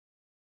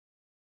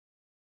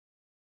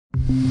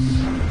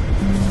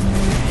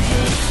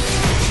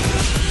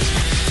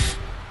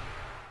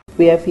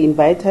We have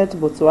invited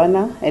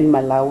Botswana and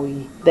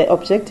Malawi. The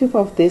objective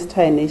of this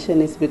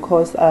tri-nation is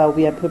because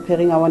we are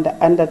preparing our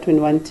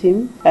under-21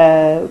 team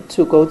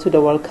to go to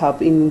the World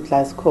Cup in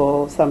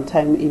Glasgow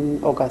sometime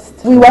in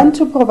August. We want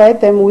to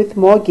provide them with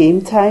more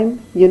game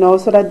time,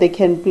 so that they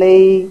can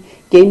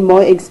gain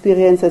more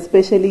experience,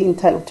 especially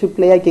to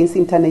play against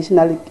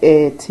international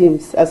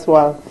teams as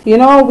well.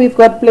 We've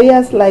got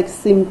players like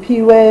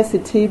Simphiwe,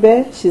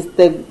 Sithebe. She's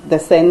the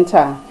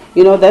center.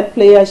 That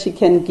player, she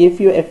can give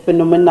you a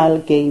phenomenal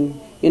game.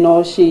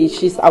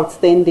 She's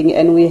outstanding.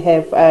 And we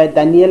have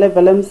Danielle,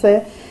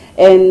 Willemse,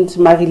 and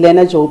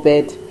Mari-lena,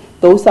 Joubert.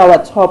 Those are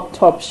our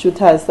top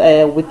shooters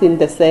within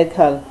the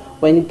circle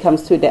when it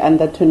comes to the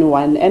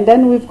under-21. And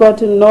then we've got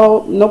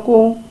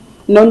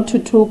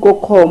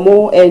Nonthutuko,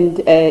 Khomo, and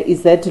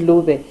Izette,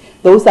 Lubbe.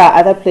 Those are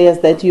other players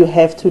that you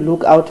have to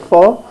look out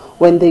for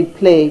when they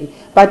play.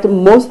 But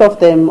most of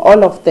them,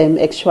 all of them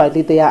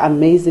actually, they are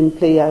amazing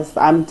players.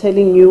 I'm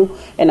telling you,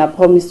 and I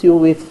promise you,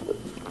 we've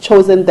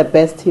chosen the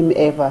best team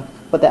ever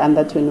for the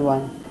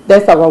under-21.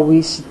 That's our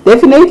wish.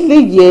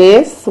 Definitely,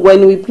 yes.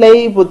 When we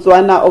play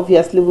Botswana,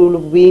 obviously we will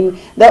win.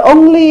 The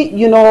only,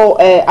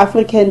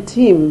 African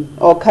team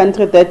or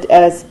country that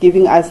is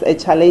giving us a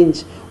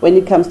challenge when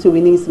it comes to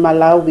winning is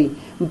Malawi.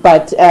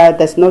 But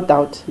there's no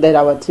doubt that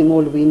our team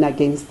will win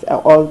against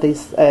all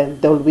this.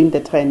 They'll win the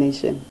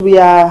tri-nation. We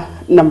are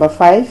number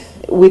 5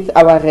 with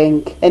our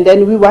rank. And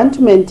then we want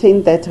to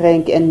maintain that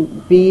rank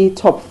and be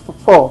top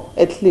 4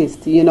 at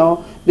least,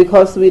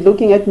 because we're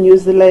looking at New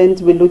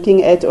Zealand, we're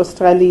looking at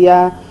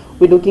Australia,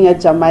 we're looking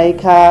at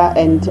Jamaica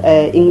and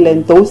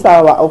England. Those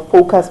are our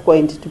focus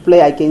point to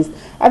play against.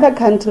 Other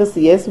countries,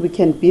 yes, we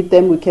can beat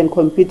them, we can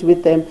compete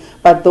with them,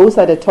 but those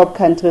are the top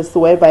countries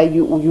whereby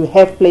you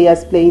have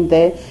players playing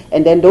there,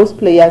 and then those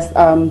players,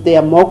 they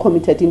are more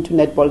committed into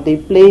netball. They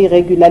play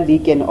regular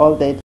league and all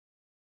that.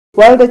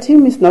 Well, the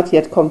team is not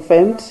yet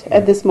confirmed.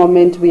 At this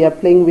moment, we are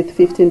playing with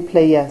 15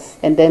 players.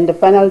 And then the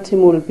final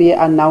team will be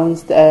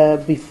announced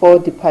before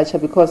departure,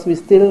 because we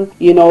still,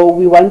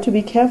 we want to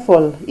be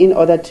careful in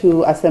order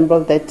to assemble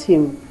that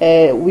team.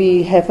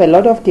 We have a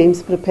lot of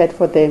games prepared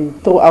for them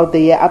throughout the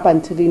year up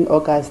until in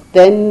August.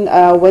 Then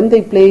when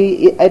they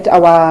play at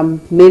our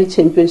male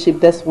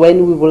championship, that's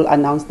when we will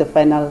announce the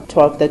final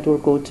 12 that will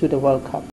go to the World Cup.